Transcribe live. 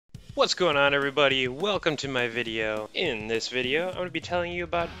What's going on, everybody? Welcome to my video. In this video, I'm going to be telling you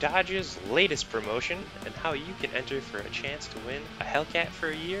about Dodge's latest promotion and how you can enter for a chance to win a Hellcat for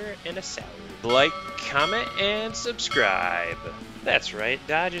a year and a salary. Like, comment, and subscribe. That's right,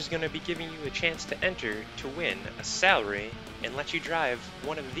 Dodge is going to be giving you a chance to enter to win a salary and let you drive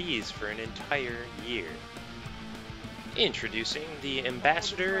one of these for an entire year. Introducing the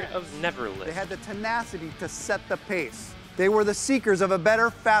Ambassador of Neverlift. They had the tenacity to set the pace. They were the seekers of a better,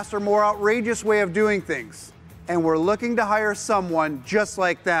 faster, more outrageous way of doing things. And we're looking to hire someone just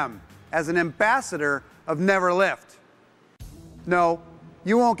like them as an ambassador of Neverlift. No,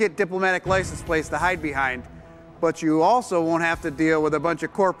 you won't get diplomatic license plates to hide behind, but you also won't have to deal with a bunch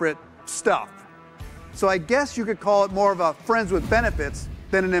of corporate stuff. So I guess you could call it more of a friends with benefits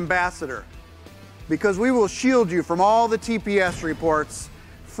than an ambassador, because we will shield you from all the TPS reports,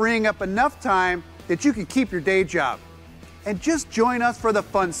 freeing up enough time that you can keep your day job. And just join us for the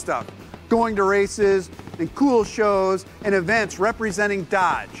fun stuff, going to races and cool shows and events representing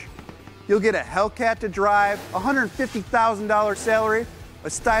Dodge. You'll get a Hellcat to drive, a $150,000 salary, a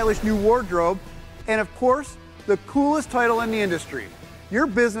stylish new wardrobe, and of course, the coolest title in the industry. Your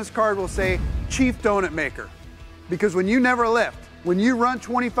business card will say Chief Donut Maker, because when you never lift, when you run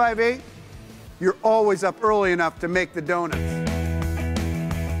 25/8, you're always up early enough to make the donuts.